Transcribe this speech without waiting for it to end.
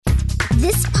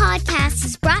This podcast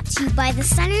is brought to you by the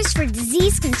Centers for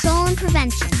Disease Control and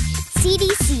Prevention,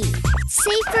 CDC.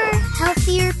 Safer,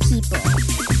 healthier people.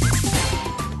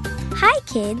 Hi,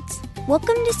 kids.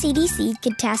 Welcome to CDC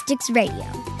Kidtastics Radio.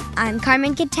 I'm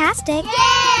Carmen Kidtastic.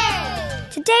 Yay!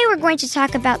 Today we're going to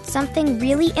talk about something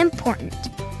really important.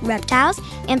 Reptiles,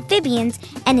 amphibians,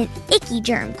 and an icky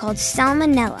germ called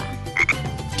Salmonella.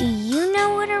 Do you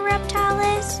know what a reptile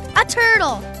is? A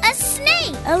turtle. A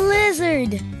snake. A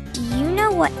lizard. Do you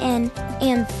know what an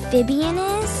amphibian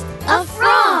is? A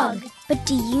frog. But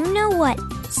do you know what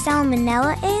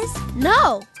Salmonella is?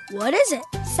 No. What is it?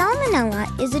 Salmonella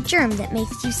is a germ that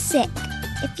makes you sick.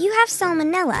 If you have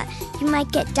Salmonella, you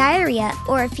might get diarrhea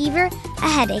or a fever, a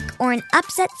headache, or an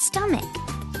upset stomach.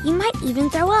 You might even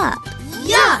throw up.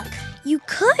 Yuck! You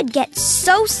could get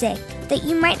so sick that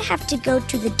you might have to go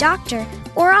to the doctor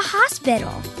or a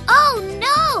hospital. Oh,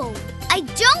 no! I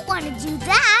don't want to do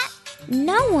that.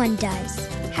 No one does.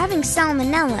 Having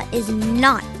Salmonella is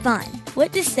not fun.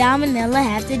 What does Salmonella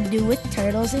have to do with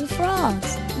turtles and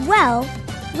frogs? Well,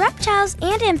 reptiles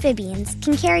and amphibians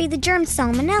can carry the germ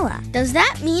Salmonella. Does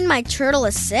that mean my turtle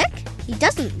is sick? He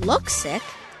doesn't look sick.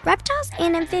 Reptiles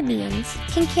and amphibians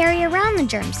can carry around the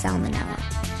germ Salmonella,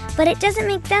 but it doesn't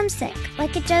make them sick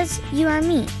like it does you or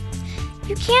me.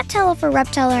 You can't tell if a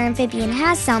reptile or amphibian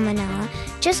has Salmonella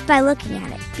just by looking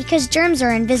at it because germs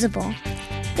are invisible.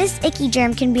 This icky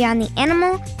germ can be on the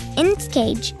animal, in its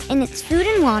cage, in its food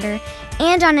and water,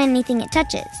 and on anything it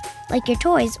touches, like your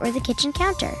toys or the kitchen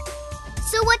counter.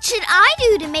 So what should I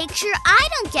do to make sure I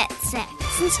don't get sick?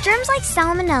 Since germs like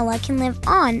Salmonella can live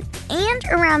on and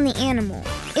around the animal,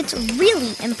 it's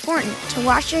really important to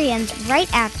wash your hands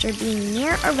right after being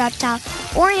near a reptile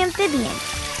or amphibian,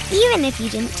 even if you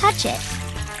didn't touch it.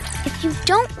 If you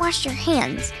don't wash your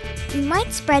hands, you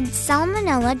might spread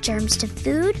Salmonella germs to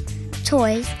food,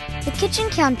 toys, the kitchen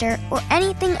counter, or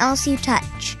anything else you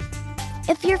touch.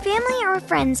 If your family or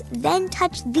friends then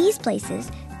touch these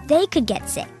places, they could get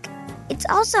sick. It's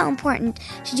also important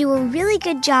to do a really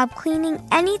good job cleaning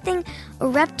anything a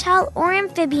reptile or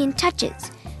amphibian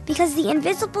touches, because the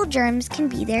invisible germs can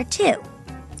be there too.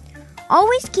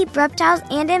 Always keep reptiles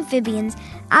and amphibians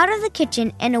out of the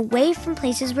kitchen and away from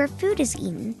places where food is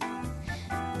eaten.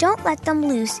 Don't let them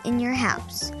loose in your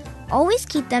house. Always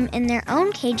keep them in their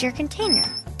own cage or container.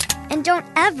 And don't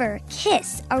ever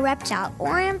kiss a reptile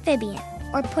or amphibian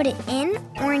or put it in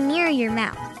or near your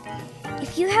mouth.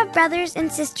 If you have brothers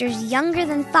and sisters younger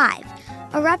than 5,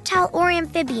 a reptile or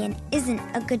amphibian isn't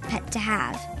a good pet to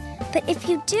have. But if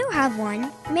you do have one,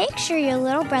 make sure your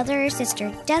little brother or sister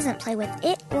doesn't play with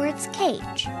it or its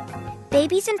cage.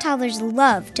 Babies and toddlers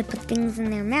love to put things in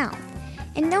their mouth,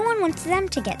 and no one wants them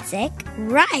to get sick.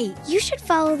 Right! You should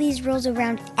follow these rules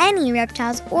around any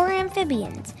reptiles or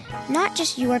amphibians, not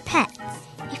just your pets.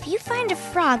 If you find a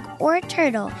frog or a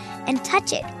turtle and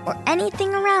touch it or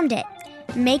anything around it,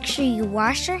 make sure you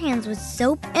wash your hands with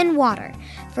soap and water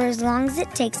for as long as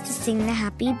it takes to sing the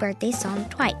happy birthday song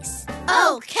twice.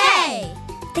 Okay!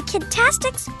 The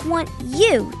Kidtastics want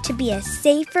you to be a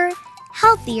safer,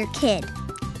 healthier kid.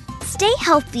 Stay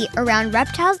healthy around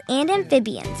reptiles and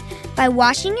amphibians by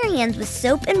washing your hands with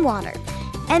soap and water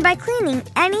and by cleaning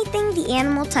anything the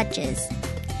animal touches.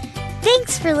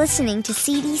 Thanks for listening to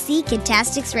CDC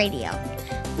Kidtastics Radio.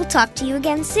 We'll talk to you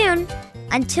again soon.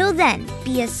 Until then,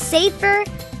 be a safer,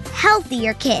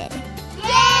 healthier kid.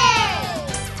 Yay!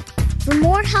 For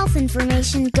more health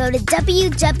information, go to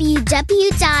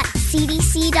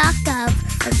www.cdc.gov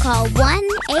or call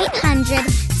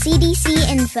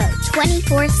 1-800-CDC-INFO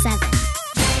 24/7.